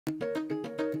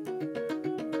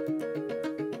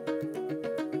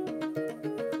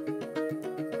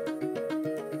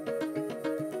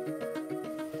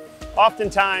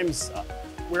Oftentimes,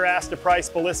 we're asked to price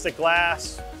ballistic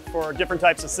glass for different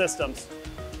types of systems.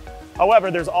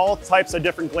 However, there's all types of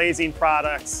different glazing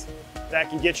products that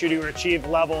can get you to achieve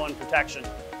level and protection.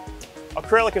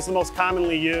 Acrylic is the most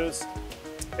commonly used.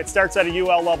 It starts at a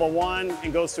UL level 1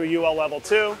 and goes to a UL level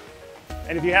 2.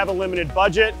 And if you have a limited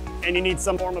budget and you need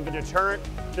some form of a deterrent,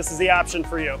 this is the option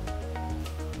for you.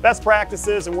 Best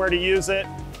practices and where to use it,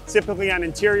 typically on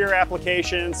interior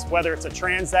applications, whether it's a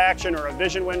transaction or a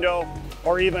vision window,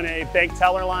 or even a bank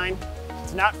teller line.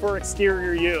 It's not for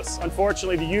exterior use.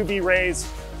 Unfortunately, the UV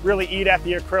rays really eat at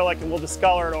the acrylic and will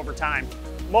discolor it over time.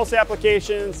 Most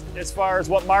applications, as far as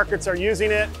what markets are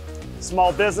using it,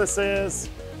 small businesses,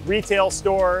 retail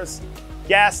stores,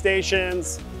 gas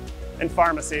stations, and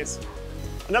pharmacies.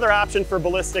 Another option for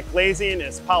ballistic glazing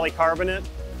is polycarbonate.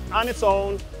 On its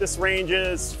own, this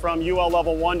ranges from UL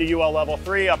level 1 to UL level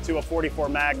 3 up to a 44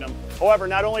 Magnum. However,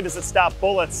 not only does it stop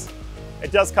bullets,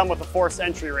 it does come with a force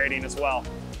entry rating as well.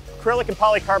 Acrylic and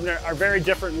polycarbonate are very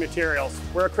different materials.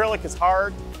 Where acrylic is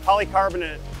hard,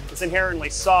 polycarbonate is inherently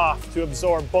soft to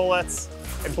absorb bullets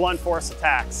and blunt force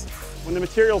attacks. When the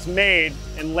material's made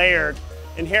and layered,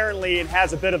 inherently it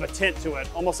has a bit of a tint to it,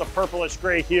 almost a purplish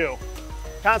gray hue.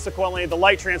 Consequently, the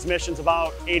light transmission's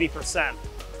about 80%.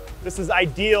 This is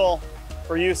ideal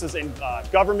for uses in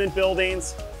government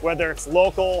buildings, whether it's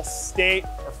local, state,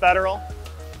 or federal.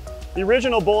 The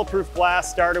original bulletproof glass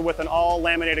started with an all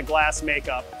laminated glass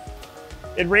makeup.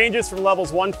 It ranges from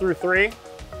levels 1 through 3.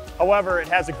 However, it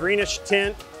has a greenish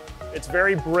tint, it's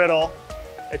very brittle,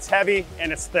 it's heavy,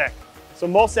 and it's thick. So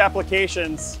most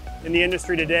applications in the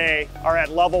industry today are at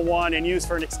level 1 and used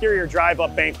for an exterior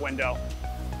drive-up bank window.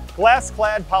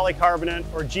 Glass-clad polycarbonate,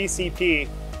 or GCP,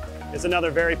 is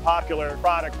another very popular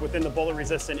product within the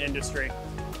bullet-resistant industry.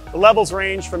 The levels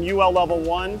range from UL level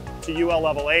 1 to UL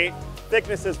level 8.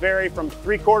 Thicknesses vary from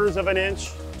 3/4 of an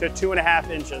inch to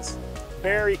 2.5 inches.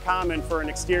 Very common for an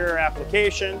exterior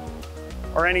application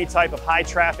or any type of high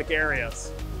traffic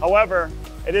areas. However,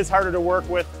 it is harder to work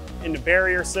with in the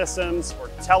barrier systems or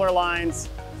teller lines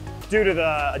due to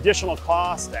the additional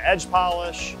cost to edge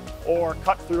polish or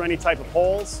cut through any type of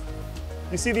holes.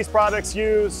 You see these products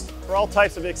used for all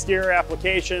types of exterior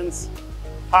applications,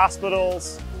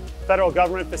 hospitals, federal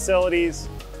government facilities,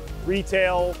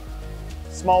 retail,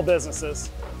 small businesses.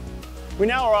 We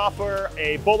now offer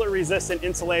a bullet-resistant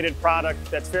insulated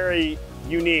product that's very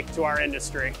unique to our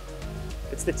industry.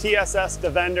 It's the TSS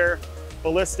Defender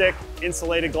Ballistic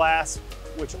Insulated Glass,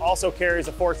 which also carries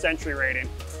a force entry rating.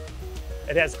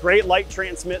 It has great light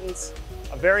transmittance,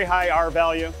 a very high R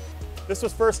value. This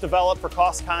was first developed for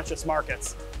cost-conscious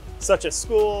markets, such as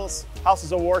schools,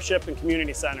 houses of worship, and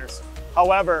community centers.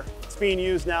 However, it's being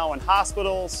used now in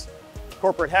hospitals,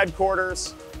 corporate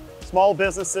headquarters, small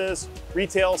businesses,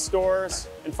 retail stores,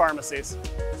 and pharmacies.